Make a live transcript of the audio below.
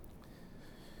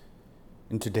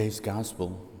In today's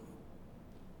gospel,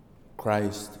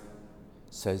 Christ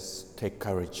says, "Take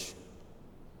courage,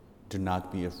 do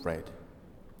not be afraid."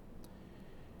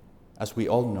 As we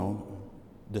all know,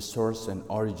 the source and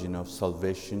origin of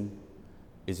salvation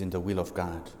is in the will of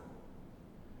God.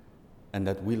 And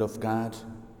that will of God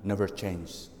never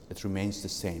changes, it remains the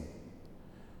same.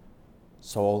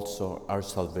 So also our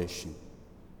salvation.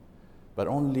 But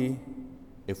only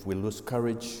if we lose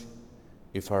courage,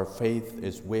 if our faith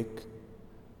is weak,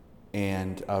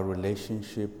 and our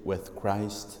relationship with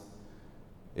Christ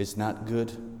is not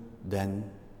good, then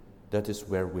that is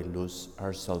where we lose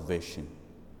our salvation.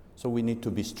 So we need to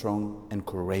be strong and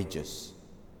courageous.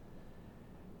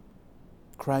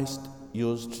 Christ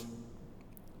used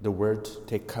the word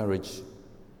 "take courage"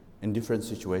 in different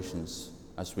situations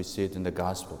as we see it in the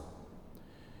gospel.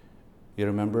 You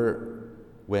remember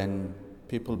when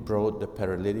people brought the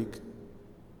paralytic,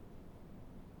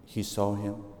 he saw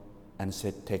him and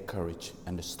said, "Take courage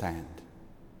and stand."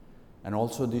 And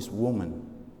also this woman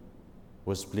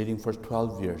was bleeding for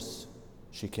 12 years.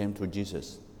 She came to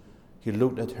Jesus. He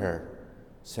looked at her,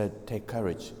 said, "Take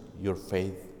courage, your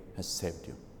faith has saved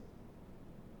you."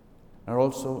 And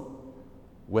also,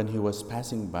 when he was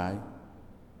passing by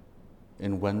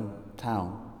in one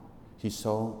town, he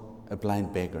saw a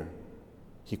blind beggar.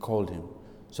 He called him.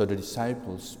 So the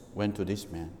disciples went to this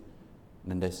man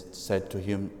and they said to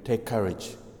him, "Take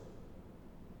courage,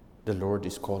 the Lord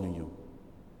is calling you."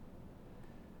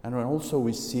 And also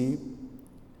we see,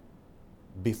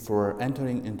 before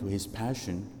entering into his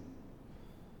passion,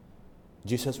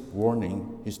 Jesus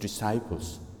warning his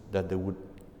disciples that they would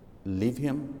leave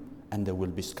him and they will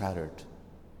be scattered.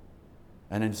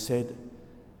 And then he said,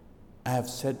 "I have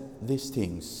said these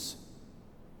things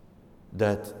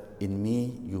that in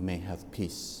me you may have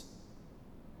peace.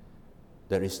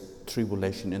 There is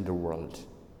tribulation in the world,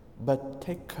 but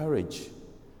take courage.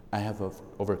 I have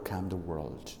overcome the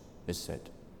world," he said.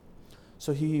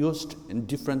 So he used in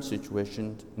different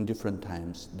situations, in different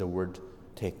times, the word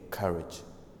 "take courage."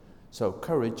 So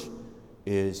courage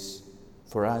is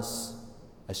for us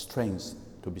a strength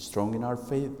to be strong in our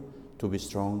faith, to be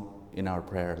strong in our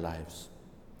prayer lives.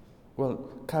 Well,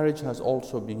 courage has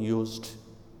also been used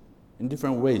in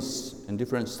different ways, in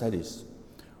different studies.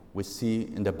 We see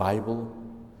in the Bible,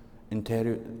 in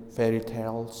fairy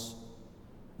tales,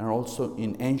 and also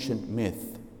in ancient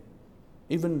myth,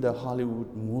 even the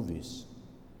Hollywood movies.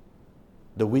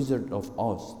 The Wizard of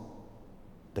Oz,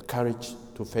 the courage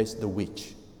to face the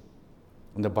witch.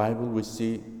 In the Bible, we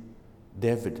see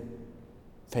David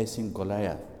facing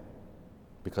Goliath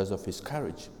because of his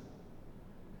courage.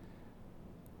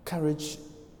 Courage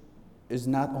is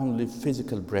not only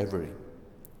physical bravery,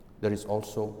 there is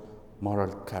also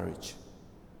moral courage.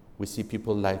 We see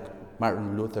people like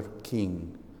Martin Luther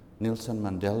King, Nelson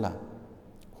Mandela,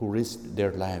 who risked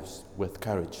their lives with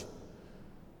courage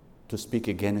to speak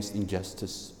against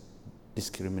injustice,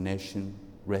 discrimination,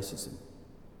 racism.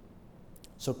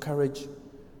 So courage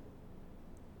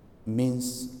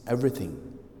means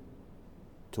everything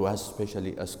to us,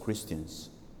 especially as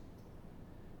Christians.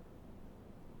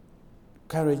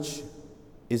 Courage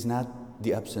is not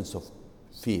the absence of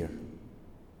fear.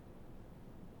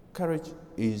 Courage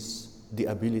is the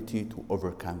ability to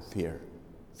overcome fear.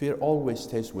 Fear always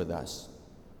stays with us.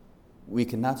 We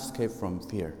cannot escape from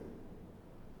fear.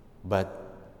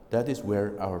 But that is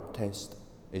where our test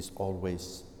is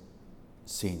always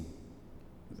seen,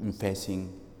 in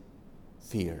facing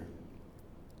fear.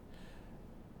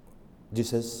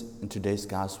 Jesus, in today's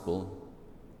gospel,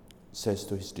 says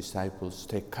to his disciples,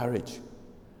 "Take courage,"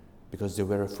 because they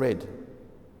were afraid.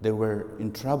 They were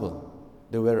in trouble.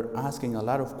 They were asking a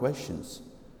lot of questions.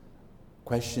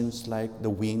 Questions like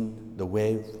the wind, the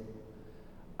wave.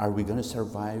 Are we going to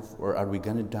survive or are we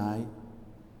going to die?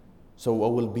 So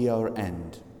what will be our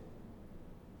end?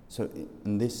 So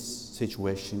in this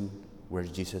situation where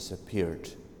Jesus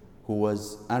appeared, who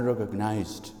was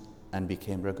unrecognized and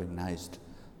became recognized,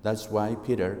 that's why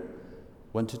Peter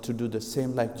wanted to do the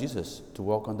same like Jesus, to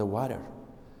walk on the water.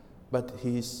 But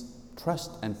his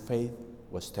trust and faith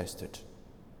was tested.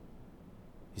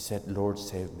 He said, "Lord,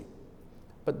 save me."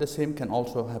 But the same can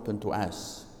also happen to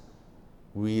us.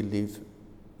 We live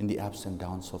in the ups and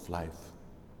downs of life,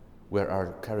 where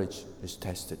our courage is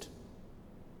tested.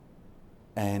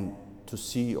 And to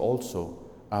see also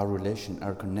our relation,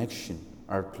 our connection,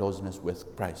 our closeness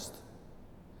with Christ.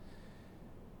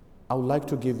 I would like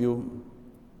to give you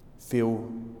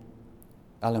few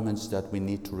elements that we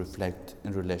need to reflect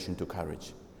in relation to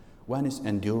courage. One is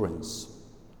endurance.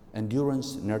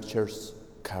 Endurance nurtures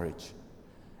courage.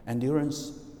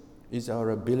 Endurance is our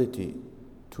ability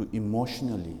to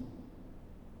emotionally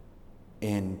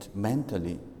and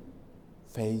mentally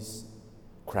face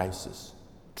crisis,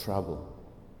 trouble.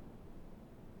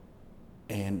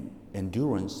 And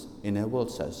endurance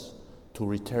enables us to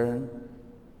return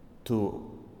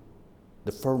to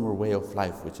the former way of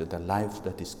life, which is the life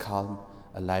that is calm,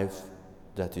 a life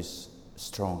that is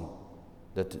strong,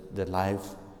 that the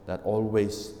life that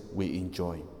always we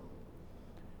enjoy.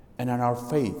 And in our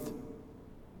faith,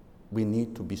 we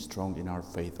need to be strong in our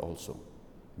faith also,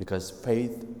 because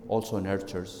faith also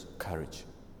nurtures courage.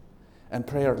 And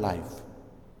prayer life,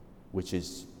 which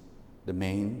is the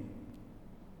main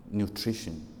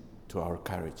nutrition to our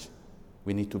courage.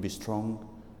 We need to be strong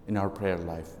in our prayer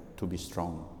life, to be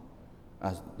strong,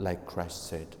 as like Christ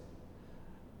said.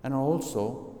 And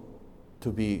also,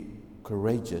 to be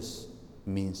courageous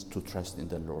means to trust in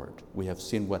the Lord. We have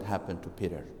seen what happened to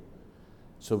Peter.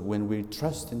 So when we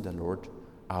trust in the Lord,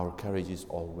 our courage is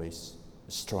always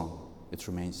strong. It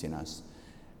remains in us.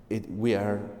 We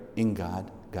are in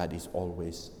God. God is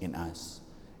always in us.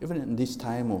 Even in this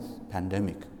time of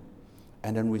pandemic,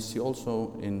 and then we see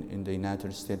also in the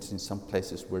United States, in some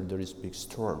places where there is big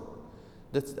storm,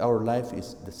 that our life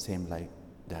is the same like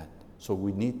that. So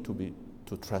we need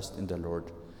to trust in the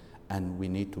Lord, and we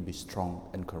need to be strong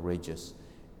and courageous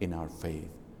in our faith.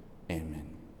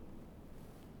 Amen.